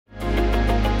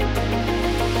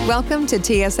Welcome to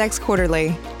TSX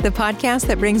Quarterly, the podcast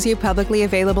that brings you publicly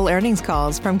available earnings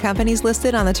calls from companies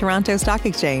listed on the Toronto Stock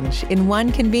Exchange in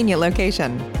one convenient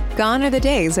location. Gone are the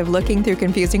days of looking through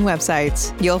confusing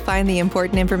websites. You'll find the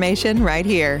important information right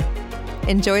here.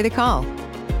 Enjoy the call.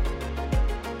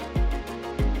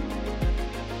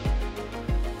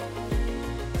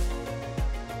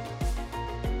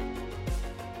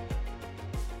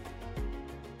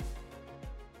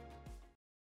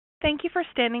 Thank you for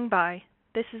standing by.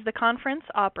 This is the conference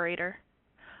operator.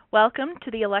 Welcome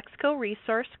to the Alexco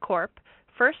Resource Corp.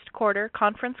 First Quarter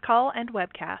Conference Call and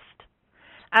Webcast.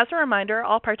 As a reminder,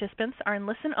 all participants are in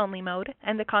listen-only mode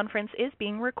and the conference is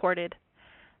being recorded.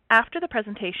 After the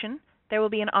presentation, there will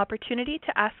be an opportunity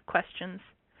to ask questions.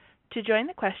 To join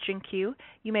the question queue,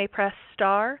 you may press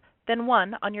star, then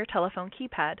 1 on your telephone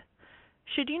keypad.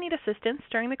 Should you need assistance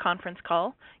during the conference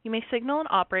call, you may signal an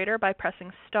operator by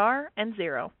pressing star and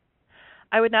 0.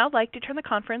 I would now like to turn the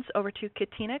conference over to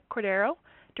Katina Cordero,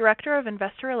 Director of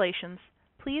Investor Relations.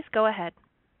 Please go ahead.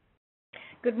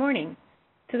 Good morning.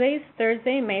 Today is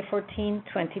Thursday, May 14,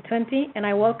 2020, and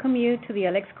I welcome you to the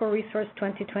Alexco Resource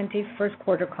 2020 First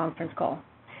Quarter Conference Call.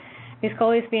 This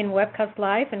call is being webcast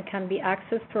live and can be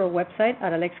accessed through our website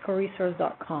at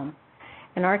alexcoresource.com.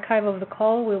 An archive of the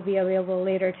call will be available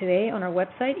later today on our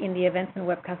website in the Events and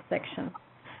Webcast section.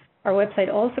 Our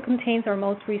website also contains our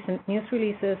most recent news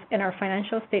releases and our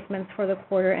financial statements for the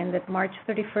quarter ended March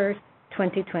 31st,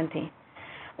 2020.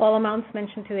 All amounts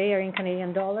mentioned today are in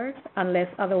Canadian dollars unless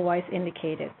otherwise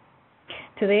indicated.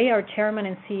 Today, our Chairman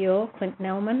and CEO, Clint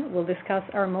Nauman, will discuss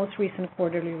our most recent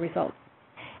quarterly results.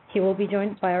 He will be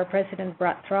joined by our President,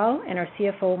 Brad Thrall, and our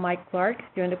CFO, Mike Clark,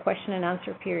 during the question and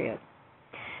answer period.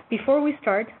 Before we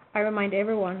start, I remind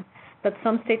everyone that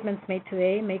some statements made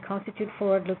today may constitute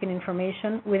forward-looking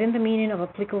information within the meaning of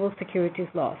applicable securities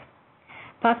laws.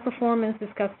 Past performance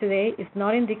discussed today is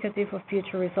not indicative of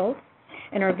future results,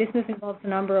 and our business involves a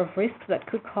number of risks that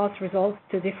could cause results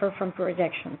to differ from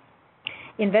projections.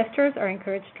 Investors are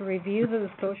encouraged to review the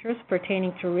disclosures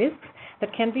pertaining to risks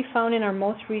that can be found in our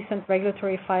most recent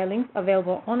regulatory filings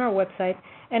available on our website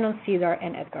and on SEDAR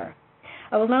and EDGAR.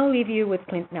 I will now leave you with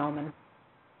Clint Nauman.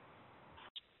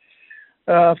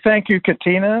 Thank you,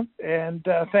 Katina, and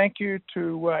thank you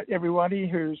to everybody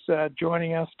who's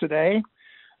joining us today.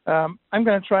 I'm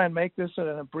going to try and make this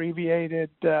an abbreviated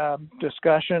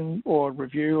discussion or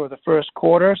review of the first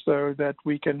quarter so that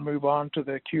we can move on to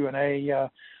the Q&A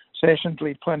session to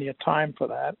leave plenty of time for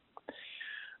that.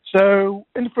 So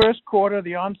in the first quarter,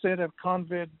 the onset of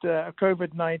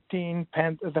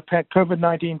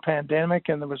COVID-19 pandemic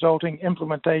and the resulting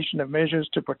implementation of measures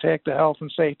to protect the health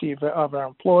and safety of our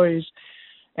employees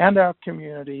and our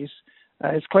communities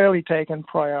has clearly taken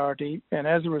priority, and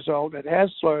as a result, it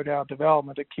has slowed our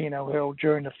development at Keno Hill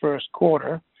during the first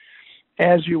quarter,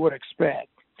 as you would expect.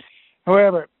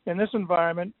 However, in this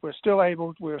environment, we're still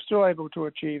able to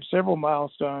achieve several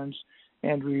milestones,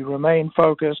 and we remain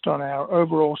focused on our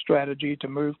overall strategy to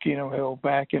move Keno Hill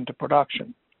back into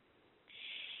production.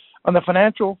 On the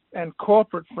financial and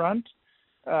corporate front,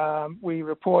 we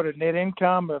reported net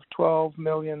income of $12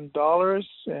 million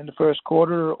in the first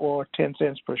quarter, or 10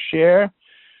 cents per share.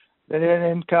 The net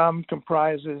income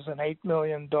comprises an $8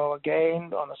 million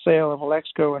gain on the sale of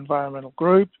Alexco Environmental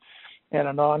Group and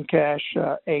a non-cash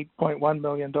 $8.1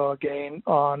 million gain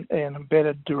on an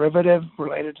embedded derivative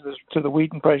related to the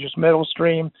Wheaton Precious Metal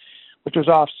stream, which was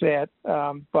offset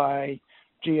by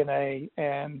G&A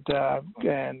and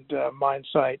mine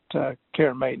site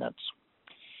care and maintenance.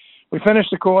 We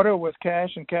finished the quarter with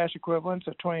cash and cash equivalents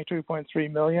of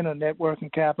 $22.3 million and net working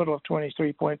capital of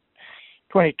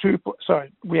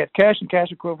we had cash and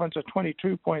cash equivalents of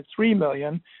 $22.3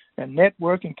 million and net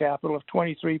working capital of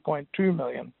 $23.2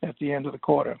 million at the end of the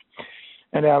quarter.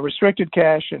 And our restricted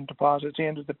cash and deposits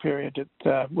ended the period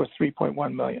with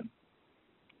 $3.1 million.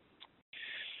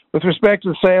 With respect to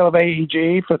the sale of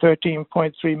AEG for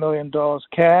 $13.3 million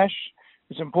cash,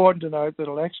 it's important to note that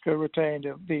Alexco retained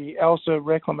the ELSA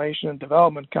Reclamation and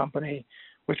Development Company,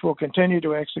 which will continue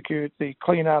to execute the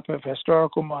cleanup of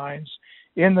historical mines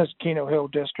in the Keno Hill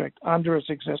district under its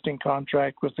existing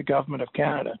contract with the Government of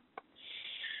Canada.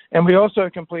 And we also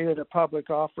completed a public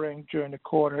offering during the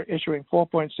quarter, issuing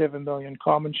 4.7 million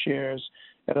common shares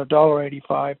at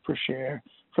 $1.85 per share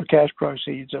for cash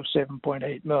proceeds of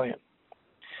 $7.8 million.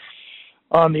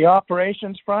 On the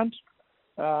operations front,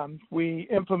 we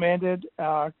implemented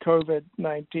our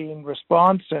COVID-19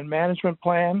 response and management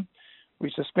plan.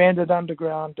 We suspended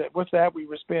underground. With that, we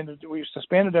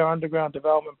suspended our underground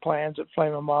development plans at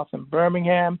Flame & Moth and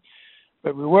Birmingham,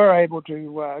 but we were able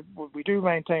to. We do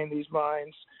maintain these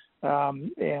mines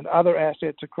and other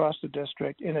assets across the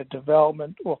district in a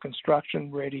development or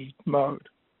construction-ready mode.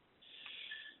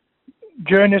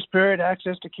 During this period,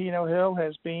 access to Keno Hill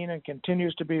has been and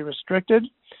continues to be restricted,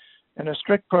 and a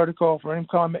strict protocol for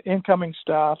incoming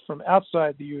staff from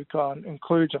outside the Yukon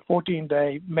includes a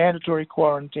 14-day mandatory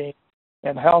quarantine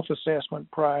and health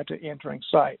assessment prior to entering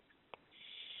site.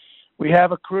 We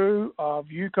have a crew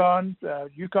of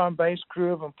Yukon-based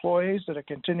crew of employees that are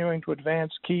continuing to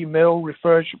advance key mill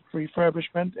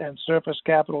refurbishment and surface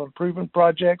capital improvement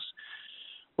projects,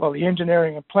 while the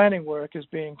engineering and planning work is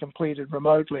being completed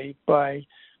remotely by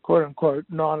quote-unquote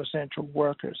non-essential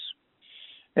workers.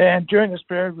 And during this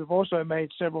period, we've also made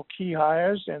several key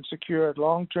hires and secured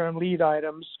long-term lead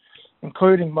items,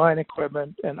 including mine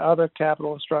equipment and other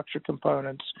capital and structure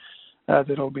components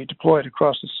that will be deployed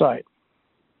across the site.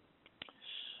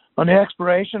 On the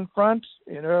exploration front,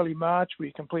 in early March,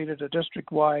 we completed a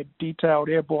district-wide detailed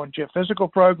airborne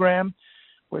geophysical program,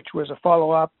 which was a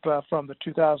follow-up from the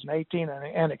 2018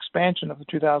 and expansion of the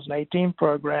 2018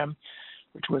 program,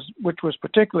 which was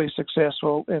particularly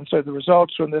successful. And so the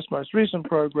results from this most recent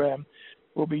program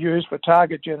will be used for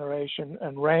target generation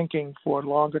and ranking for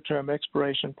longer-term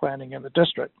exploration planning in the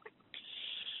district.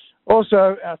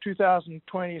 Also, our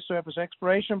 2020 surface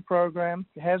exploration program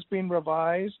has been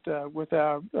revised with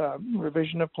our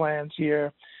revision of plans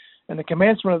here, and the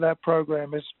commencement of that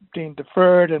program is being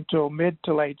deferred until mid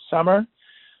to late summer.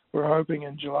 We're hoping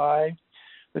in July.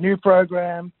 The new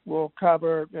program will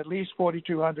cover at least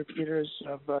 4,200 meters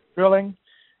of drilling,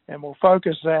 and we'll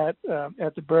focus that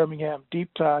at the Birmingham Deep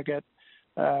target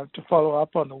to follow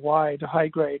up on the wide,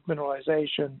 high-grade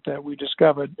mineralization that we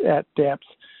discovered at depth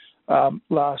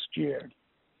last year.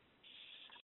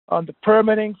 On the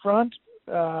permitting front,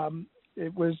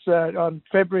 it was on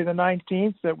February the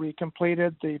 19th that we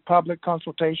completed the public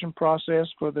consultation process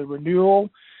for the renewal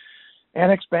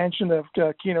and expansion of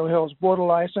Keno Hill's border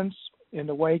license in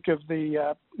the wake of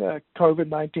the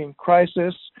COVID-19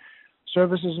 crisis.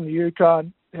 Services in the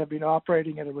Yukon have been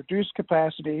operating at a reduced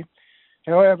capacity.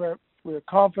 However, we're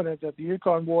confident that the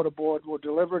Yukon Water Board will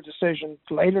deliver a decision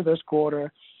later this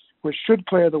quarter, which should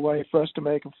clear the way for us to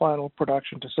make a final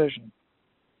production decision.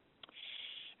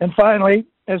 And finally,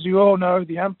 as you all know,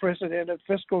 the unprecedented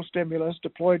fiscal stimulus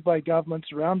deployed by governments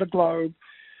around the globe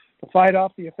to fight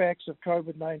off the effects of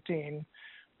COVID-19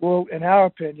 will, in our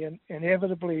opinion,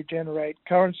 inevitably generate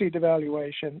currency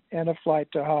devaluation and a flight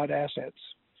to hard assets.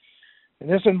 In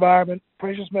this environment,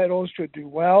 precious metals should do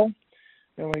well,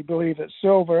 and we believe that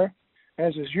silver,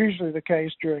 as is usually the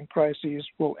case during crises,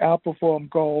 will outperform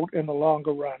gold in the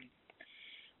longer run.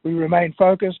 We remain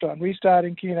focused on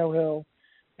restarting Keno Hill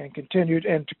and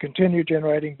to continue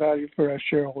generating value for our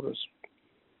shareholders.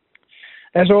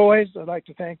 As always, I'd like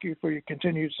to thank you for your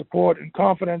continued support and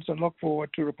confidence, and look forward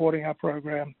to reporting our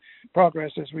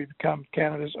progress as we become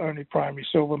Canada's only primary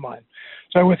silver mine.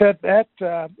 So with that,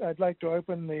 I'd like to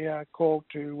open the call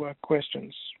to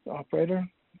questions. Operator?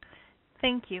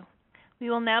 Thank you. We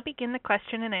will now begin the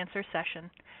question and answer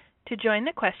session. To join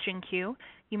the question queue,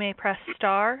 you may press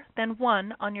star, then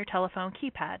 1 on your telephone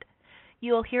keypad.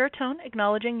 You will hear a tone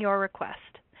acknowledging your request.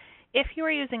 If you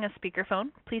are using a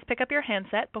speakerphone, please pick up your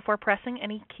handset before pressing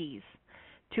any keys.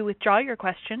 To withdraw your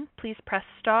question, please press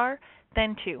star,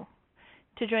 then 2.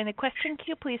 To join the question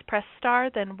queue, please press star,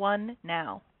 then 1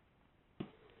 now.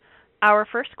 Our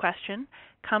first question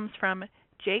comes from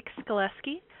Jake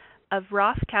Skaleski of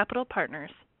Roth Capital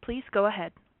Partners. Please go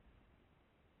ahead.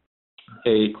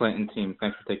 Hey, Clinton team.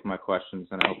 Thanks for taking my questions,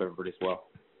 and I hope everybody's well.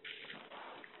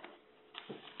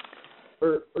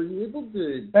 Are you able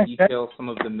to detail some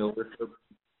of the mill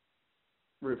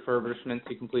refurbishments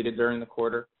you completed during the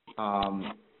quarter?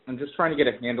 I'm just trying to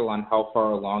get a handle on how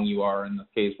far along you are in the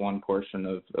phase 1 portion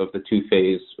of the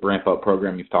 2-phase ramp-up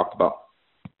program you've talked about.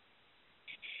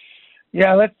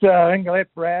 Yeah, I'm going to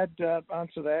let Brad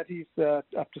answer that. He's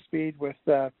up to speed with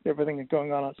everything that's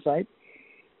going on site.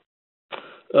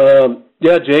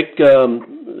 Yeah, Jake,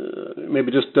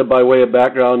 maybe just by way of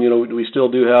background, we still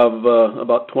do have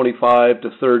about 25 to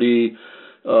 30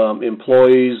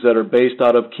 employees that are based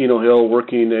out of Keno Hill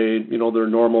working their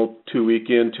normal 2-week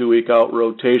in, 2-week out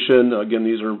rotation. Again,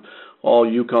 these are all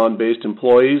Yukon-based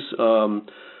employees.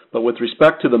 But with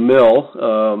respect to the mill,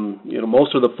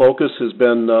 most of the focus has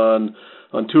been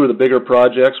on 2 of the bigger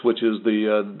projects, which is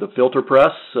the filter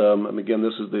press. And again,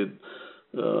 this is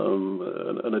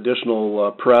an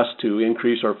additional press to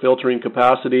increase our filtering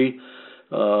capacity.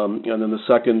 And then the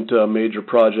second major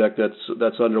project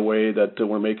that's underway that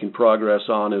we're making progress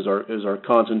on is our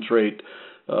concentrate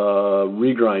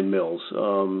regrind mills.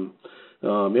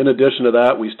 In addition to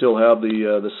that, we still have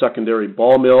the secondary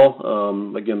ball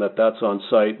mill. Again, that's on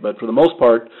site, but for the most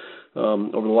part,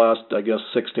 over the last, I guess,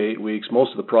 6 to 8 weeks,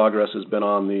 most of the progress has been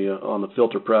on the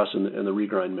filter press and the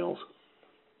regrind mills.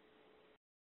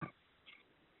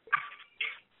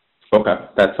 Okay,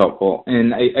 that's helpful.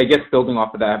 And I guess building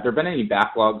off of that, have there been any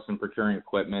backlogs in procuring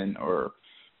equipment or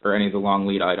any of the long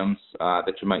lead items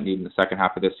that you might need in the second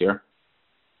half of this year?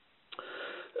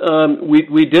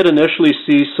 We did initially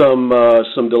see some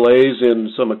delays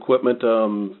in some equipment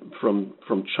from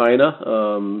China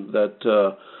that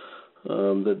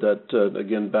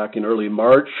again back in early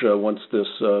March once this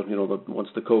once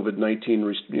the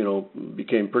COVID-19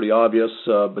 became pretty obvious,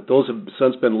 but those have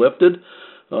since been lifted.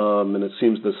 And it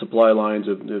seems the supply lines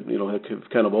have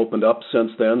kind of opened up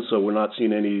since then, so we're not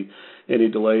seeing any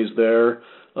delays there.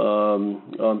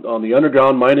 On the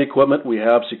underground mining equipment, we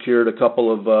have secured a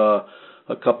couple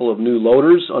of new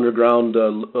loaders, underground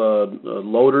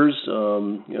loaders,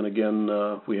 and again,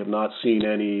 we have not seen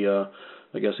any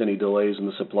delays in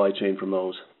the supply chain from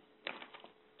those.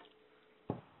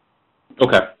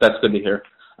 Okay, that's good to hear.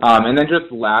 And then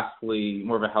just lastly,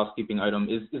 more of a housekeeping item,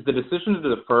 is the decision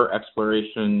to defer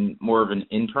exploration more of an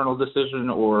internal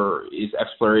decision, or is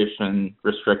exploration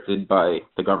restricted by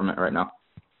the government right now?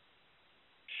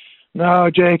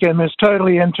 No, Jacob, it's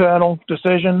totally internal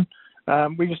decision.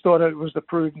 We just thought it was the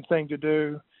prudent thing to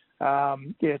do.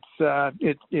 It's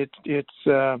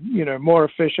more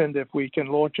efficient if we can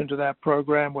launch into that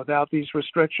program without these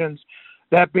restrictions.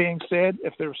 That being said,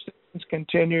 if the restrictions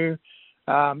continue,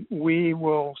 we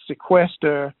will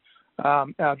sequester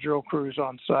our drill crews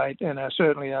on site, and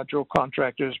certainly our drill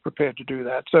contractors prepared to do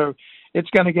that. So it's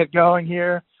going to get going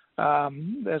here.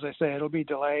 As I say, it'll be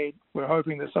delayed. We're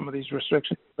hoping that some of these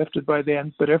restrictions are lifted by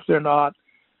then, but if they're not,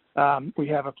 we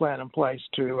have a plan in place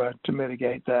to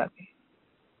mitigate that.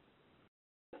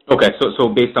 Okay, so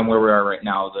based on where we are right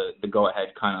now, the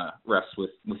go-ahead kind of rests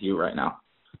with you right now.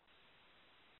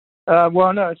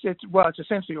 Well, no, it's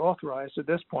essentially authorized at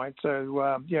this point. So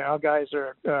our guys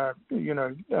are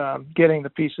getting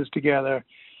the pieces together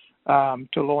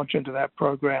to launch into that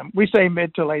program. We say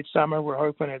mid to late summer. We're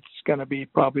hoping it's going to be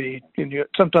probably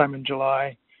sometime in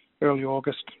July, early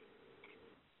August.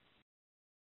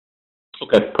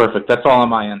 Okay, perfect. That's all on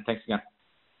my end. Thanks again.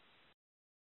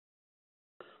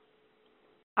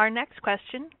 Our next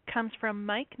question comes from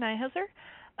Mike Nyhauser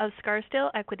of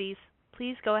Scarsdale Equities.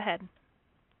 Please go ahead.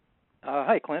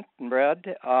 Hi, Clint and Brad.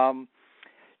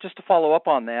 Just to follow up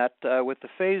on that, with the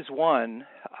phase one,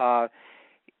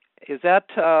 is that,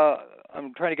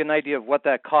 I'm trying to get an idea of what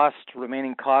that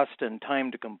remaining cost and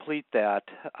time to complete that.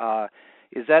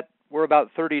 Is that, we're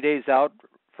about 30 days out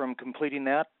from completing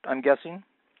that, I'm guessing?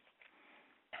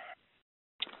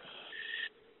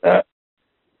 Yeah.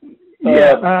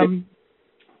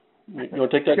 You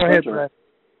want to take that? Go ahead, Brad.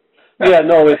 Yeah,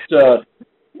 no,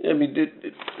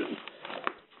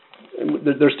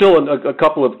 there's still a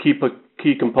couple of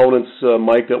key components,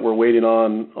 Mike, that we're waiting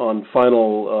on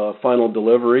final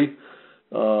delivery.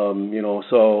 I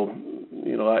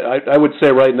would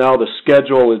say right now the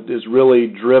schedule is really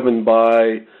driven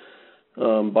by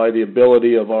the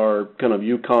ability of our kind of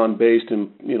Yukon-based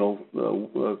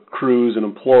crews and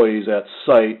employees at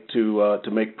site to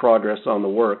make progress on the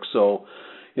work. So,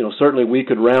 certainly we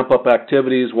could ramp up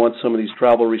activities once some of these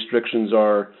travel restrictions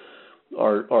are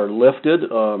lifted.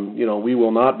 We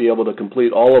will not be able to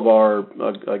complete all of our,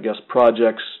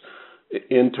 projects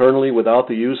internally without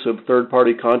the use of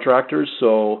third-party contractors.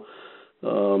 So,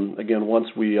 again, once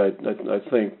we, I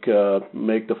think,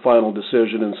 make the final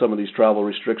decision and some of these travel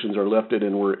restrictions are lifted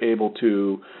and we're able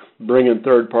to bring in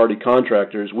third-party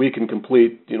contractors, we can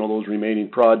complete, those remaining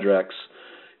projects,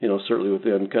 certainly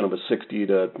within kind of a 60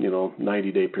 to,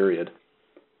 90-day period.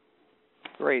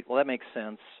 Great. Well, that makes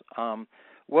sense.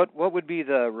 What would be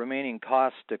the remaining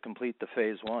cost to complete the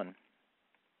phase one?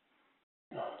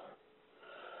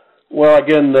 Well,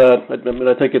 again,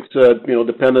 I think it's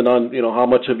dependent on how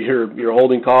much of your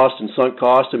holding cost and sunk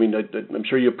cost. I mean, I'm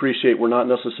sure you appreciate we're not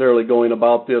necessarily going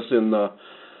about this in the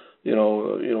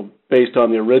based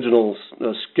on the original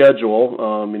schedule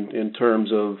in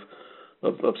terms of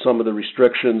some of the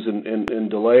restrictions and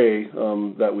delay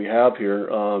that we have here.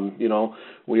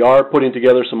 We are putting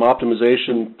together some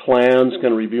optimization plans,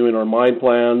 kind of reviewing our mine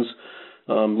plans,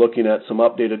 looking at some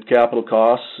updated capital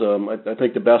costs. I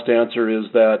think the best answer is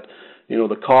that,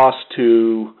 the cost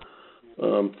to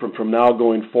from now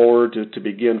going forward to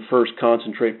begin first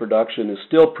concentrate production is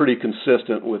still pretty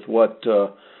consistent with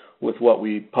what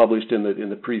we published in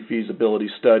the pre-feasibility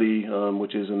study,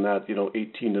 which is in that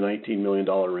 $18 to $19 million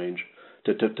range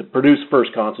to produce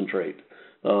first concentrate.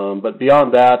 But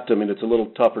beyond that, I mean, it's a little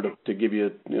tougher to give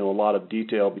you, a lot of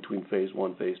detail between phase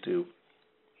 1, phase 2.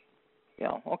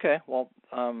 Yeah. Okay. Well,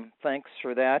 thanks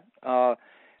for that.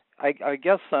 I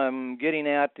guess I'm getting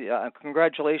at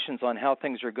congratulations on how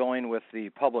things are going with the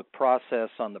public process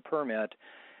on the permit.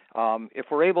 If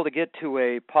we're able to get to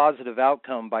a positive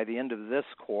outcome by the end of this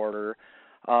quarter,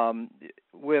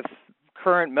 with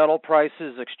current metal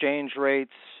prices, exchange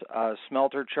rates,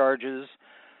 smelter charges,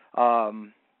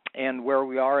 and where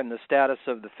we are in the status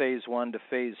of the phase 1 to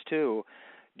phase 2,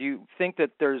 do you think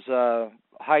that there's a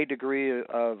high degree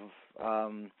of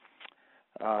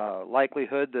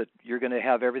likelihood that you're going to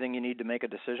have everything you need to make a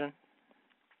decision?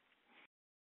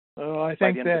 I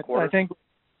think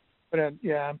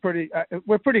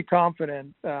we're pretty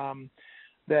confident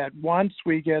that once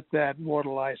we get that water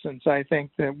license, I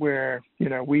think that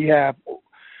we have,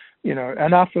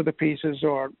 enough of the pieces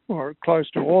or close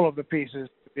to all of the pieces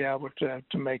to be able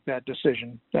to make that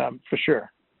decision, for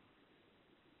sure.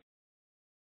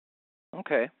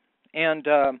 Okay. And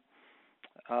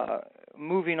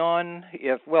moving on,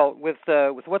 with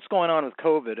what's going on with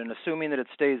COVID, and assuming that it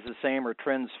stays the same or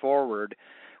trends forward,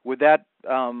 would that,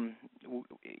 and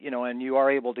you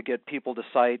are able to get people to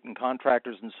site and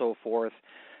contractors and so forth,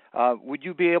 would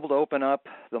you be able to open up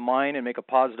the mine and make a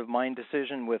positive mine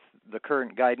decision with the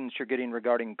current guidance you're getting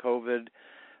regarding COVID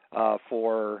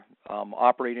for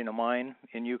operating a mine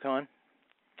in Yukon?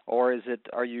 Or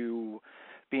are you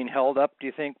being held up, do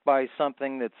you think, by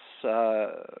something that's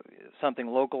something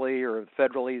locally or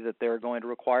federally that they're going to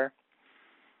require?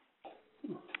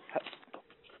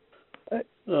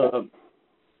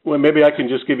 Well, maybe I can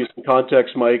just give you some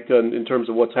context, Mike, in terms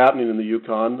of what's happening in the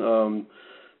Yukon.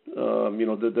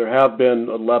 There have been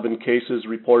 11 cases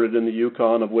reported in the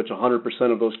Yukon, of which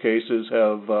 100% of those cases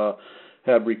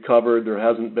have recovered. There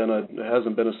hasn't been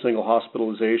a single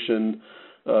hospitalization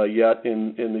yet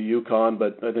in the Yukon.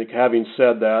 But I think, having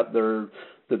said that,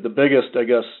 the biggest, I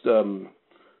guess,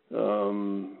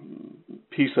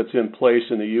 piece that's in place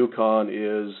in the Yukon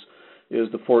is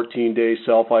the 14-day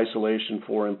self-isolation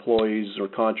for employees or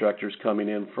contractors coming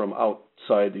in from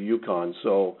outside the Yukon.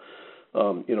 So,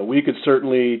 we could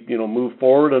certainly, move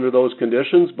forward under those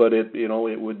conditions, but it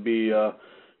would be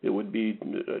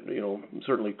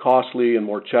certainly costly and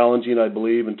more challenging, I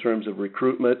believe, in terms of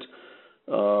recruitment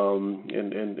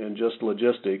and just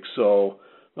logistics. So,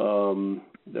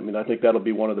 I think that'll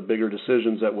be one of the bigger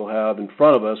decisions that we'll have in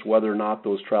front of us, whether or not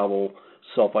those travel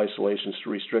self-isolation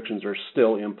restrictions are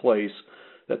still in place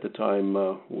at the time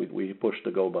we push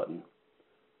the go button.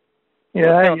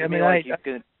 Yeah,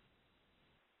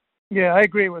 I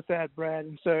agree with that, Brad.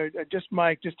 And so,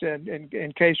 Mike,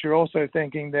 in case you're also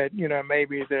thinking that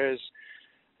maybe there's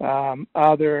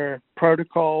other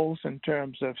protocols in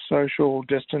terms of social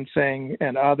distancing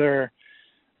and other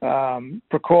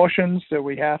precautions that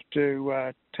we have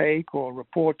to take, or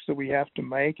reports that we have to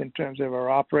make in terms of our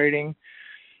operating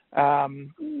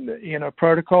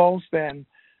protocols, then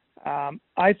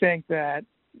I think that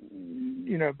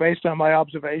based on my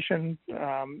observation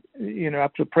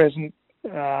up to present,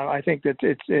 I think that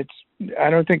I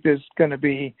don't think there's going to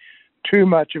be too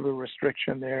much of a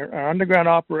restriction there. Our underground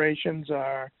operations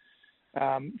are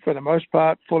for the most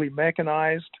part fully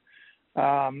mechanized,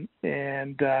 and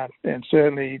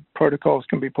certainly protocols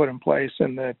can be put in place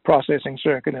in the processing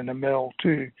circuit in the mill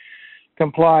to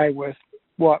comply with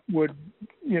what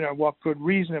could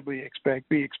reasonably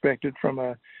be expected from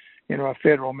a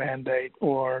federal mandate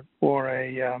or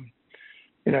a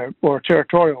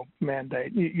territorial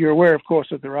mandate. You're aware, of course,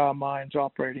 that there are mines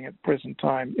operating at the present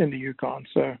time in the Yukon,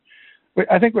 so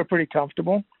I think we're pretty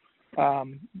comfortable.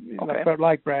 Okay. But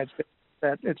like Brad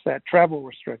said, it's that travel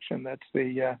restriction that's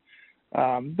the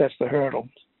hurdle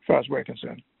as far as we're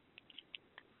concerned.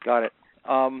 Got it.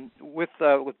 With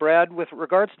Brad, with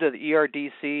regards to the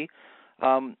ERDC,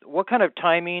 what kind of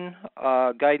timing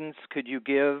guidance could you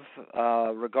give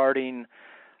regarding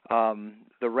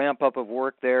the ramp up of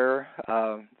work there,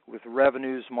 with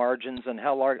revenues, margins, and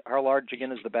how large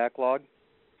again is the backlog?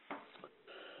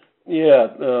 Yeah,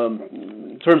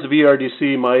 in terms of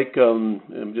ERDC, Mike,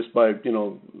 and just by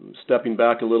stepping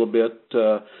back a little bit,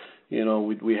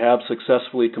 we have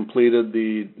successfully completed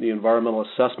the environmental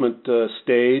assessment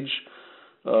stage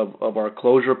of our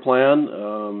closure plan.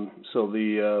 So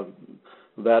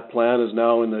that plan is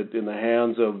now in the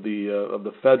hands of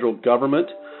the federal government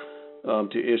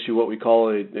to issue what we call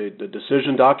a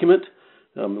decision document.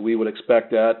 We would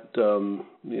expect that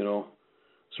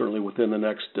certainly within the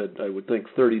next, I would think,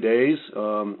 30 days.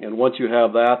 And once you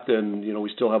have that, then we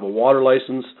still have a water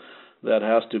license that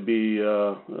has to be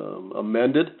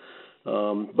amended.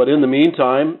 But in the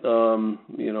meantime,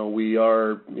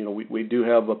 we do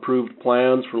have approved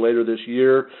plans for later this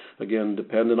year. Again,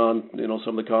 dependent on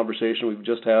some of the conversation we've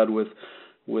just had with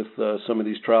some of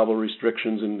these travel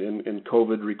restrictions and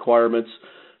COVID requirements.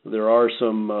 There are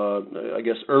some,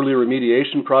 early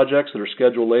remediation projects that are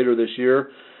scheduled later this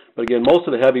year. But again, most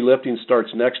of the heavy lifting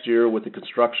starts next year with the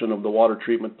construction of the water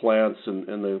treatment plants and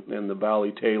the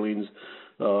valley tailings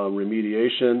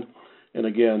remediation. And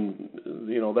again,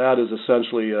 that is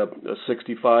essentially a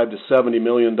 $65 to $70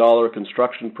 million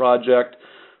construction project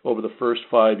over the first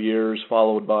 5 years,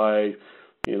 followed by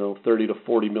 $30 to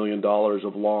 $40 million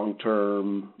of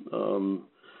long-term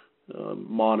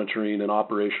monitoring and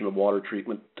operation of water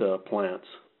treatment plants.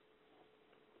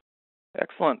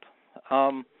 Excellent.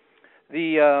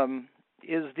 If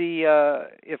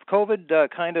COVID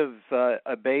kind of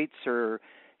abates or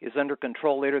is under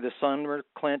control later this summer,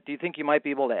 Clint, do you think you might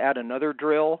be able to add another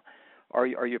drill? Are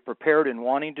you prepared and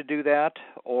wanting to do that,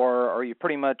 or are you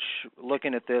pretty much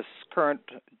looking at this current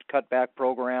cutback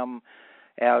program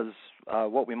as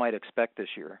what we might expect this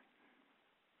year?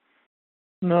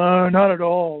 No, not at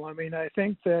all. I mean, I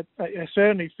think that I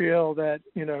certainly feel that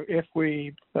if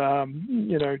we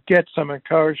get some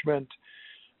encouragement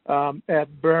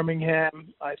at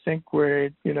Birmingham, I think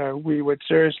we would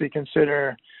seriously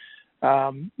consider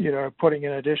putting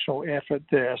an additional effort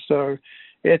there. So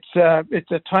it's a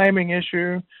timing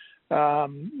issue.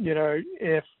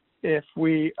 If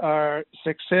we are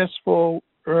successful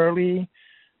early,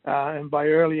 and by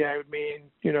early I would mean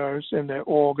in the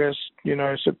August,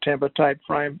 September time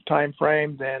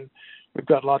frame, then we've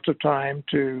got lots of time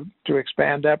to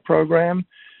expand that program.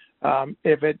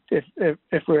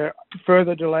 If we're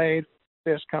further delayed,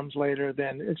 this comes later,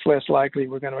 then it's less likely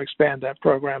we're going to expand that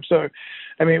program. So,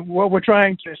 I mean, what we're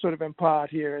trying to sort of impart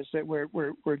here is that we're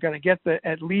going to get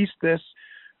at least this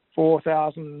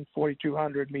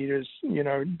 4,200 meters,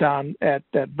 done at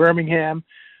Birmingham,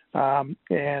 and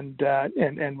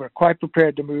we're quite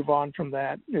prepared to move on from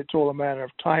that. It's all a matter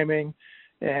of timing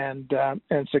and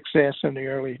success in the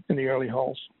early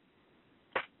holes.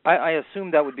 I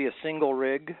assume that would be a single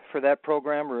rig for that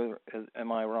program, or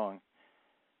am I wrong?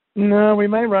 No, we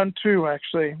may run two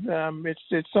actually.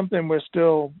 It's something we're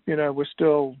still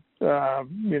talking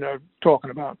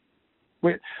about.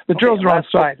 The drills are on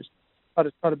site, but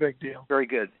it's not a big deal. Very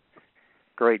good,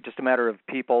 great. Just a matter of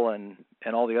people and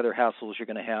all the other hassles you're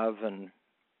going to have and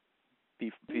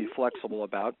be flexible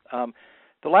about.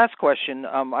 The last question,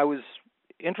 I was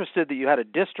interested that you had a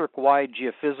district-wide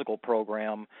geophysical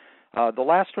program. The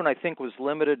last one I think was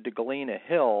limited to Galena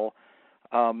Hill.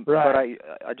 Right. But I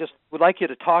just would like you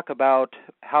to talk about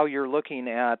how you're looking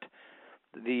at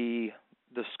the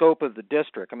scope of the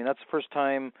district. I mean, that's the first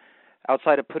time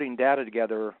outside of putting data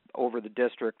together over the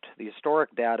district, the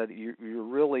historic data, that you're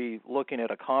really looking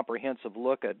at a comprehensive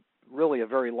look at really a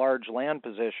very large land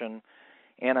position.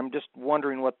 And I'm just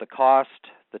wondering what the cost,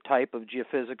 the type of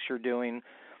geophysics you're doing,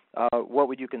 what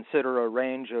would you consider a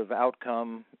range of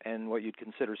outcome, and what you'd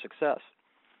consider success?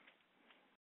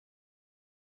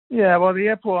 Yeah, well, the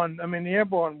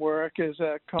airborne work is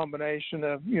a combination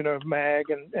of, mag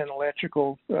and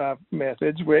electrical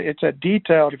methods. Where it's a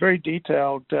very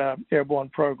detailed airborne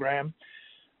program.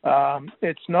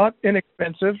 It's not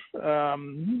inexpensive.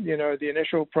 The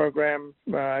initial program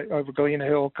over Galena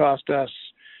Hill cost us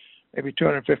maybe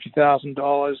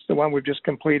 $250,000. The one we've just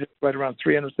completed right around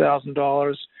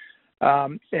 $300,000.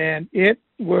 And it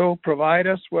will provide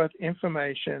us with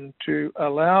information to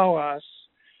allow us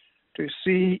to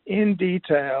see in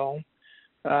detail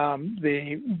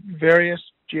the various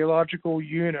geological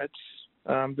units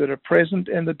that are present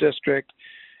in the district,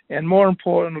 and more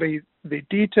importantly, the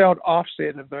detailed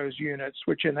offset of those units,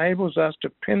 which enables us to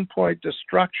pinpoint the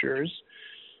structures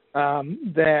and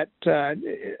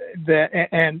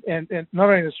not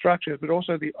only the structures but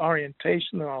also the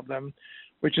orientation of them,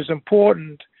 which is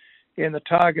important in the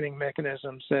targeting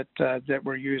mechanisms that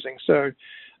we're using. So,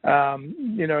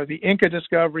 the Inca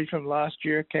discovery from last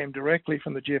year came directly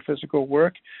from the geophysical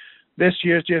work. This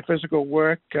year's geophysical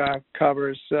work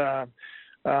covers,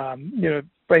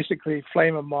 basically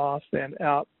Flame of Moth and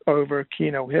out over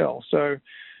Keno Hill. So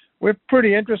we're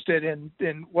pretty interested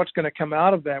in what's going to come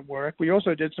out of that work. We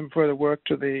also did some further work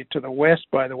to the west,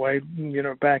 by the way,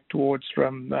 back towards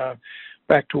Silver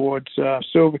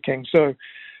King. So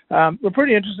we're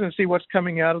pretty interested to see what's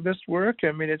coming out of this work.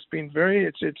 I mean, it's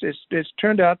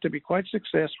turned out to be quite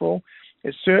successful.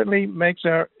 It certainly makes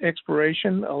our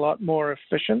exploration a lot more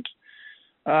efficient.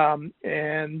 We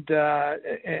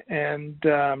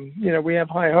have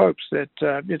high hopes that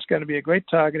it's going to be a great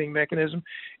targeting mechanism.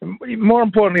 And more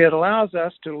importantly, it allows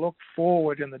us to look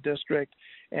forward in the district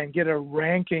and get a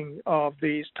ranking of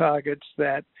these targets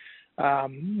that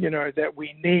that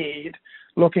we need,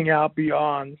 looking out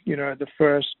beyond the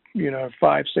first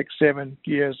 5, 6, 7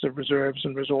 years of reserves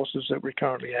and resources that we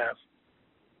currently have.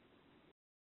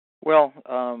 Well,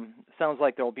 sounds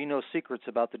like there will be no secrets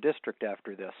about the district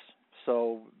after this,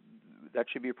 so that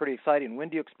should be pretty exciting. When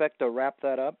do you expect to wrap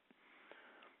that up?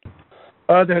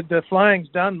 The flying's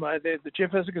done. The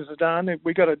geophysics is done.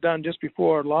 We got it done just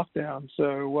before lockdown.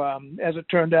 So as it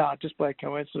turned out, just by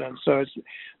coincidence. So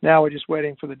now we're just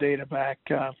waiting for the data back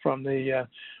from the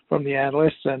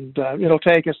analysts, and it'll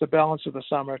take us the balance of the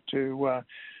summer to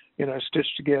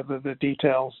stitch together the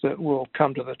details that will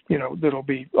come to that'll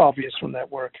be obvious from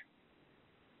that work.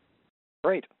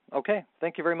 Great. Okay.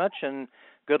 Thank you very much, and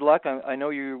good luck. I know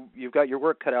you've got your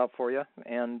work cut out for you,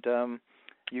 and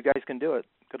you guys can do it.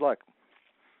 Good luck.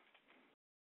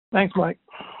 Thanks, Mike.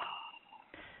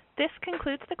 This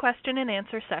concludes the question and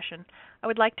answer session. I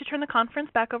would like to turn the conference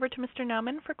back over to Mr.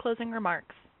 Nauman for closing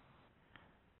remarks.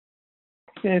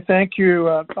 Okay, thank you,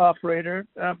 operator.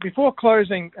 Before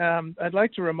closing, I'd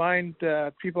like to remind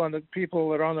people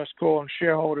that are on this call and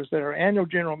shareholders that our annual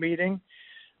general meeting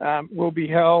will be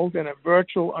held in a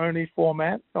virtual-only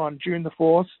format on June the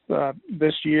 4th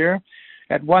this year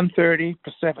at 1:30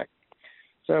 Pacific.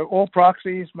 So all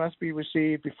proxies must be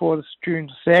received before June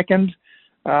the 2nd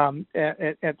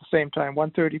at the same time,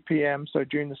 1:30 p.m. So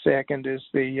June the 2nd is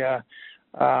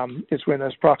when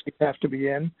those proxies have to be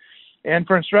in. And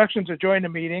for instructions to join the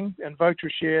meeting and vote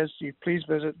your shares, you please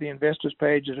visit the investors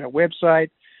page at our website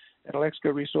at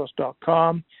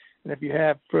alexcoresource.com. And if you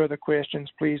have further questions,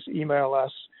 please email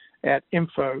us at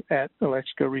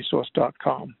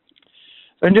info@alexcoresource.com.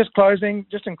 And in closing,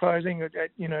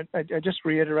 I just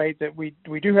reiterate that we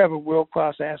do have a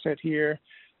world-class asset here.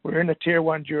 We're in a Tier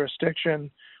 1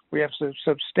 jurisdiction. We have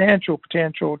substantial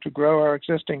potential to grow our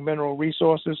existing mineral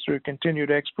resources through continued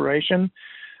exploration,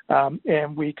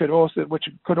 and which could also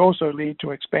lead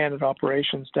to expanded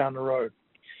operations down the road.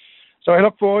 So I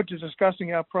look forward to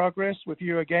discussing our progress with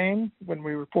you again when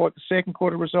we report the second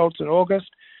quarter results in August.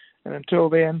 And until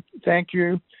then, thank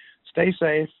you, stay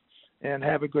safe, and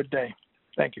have a good day.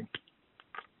 Thank you.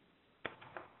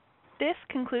 This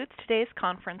concludes today's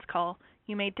conference call.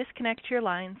 You may disconnect your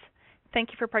lines.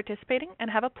 Thank you for participating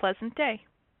and have a pleasant day.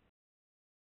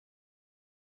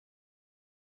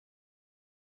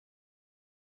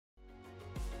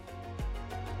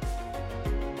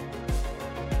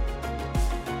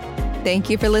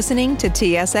 Thank you for listening to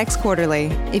TSX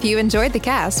Quarterly. If you enjoyed the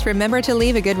cast, remember to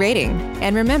leave a good rating.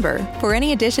 And remember, for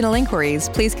any additional inquiries,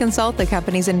 please consult the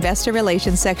company's investor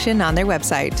relations section on their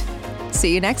website.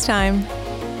 See you next time.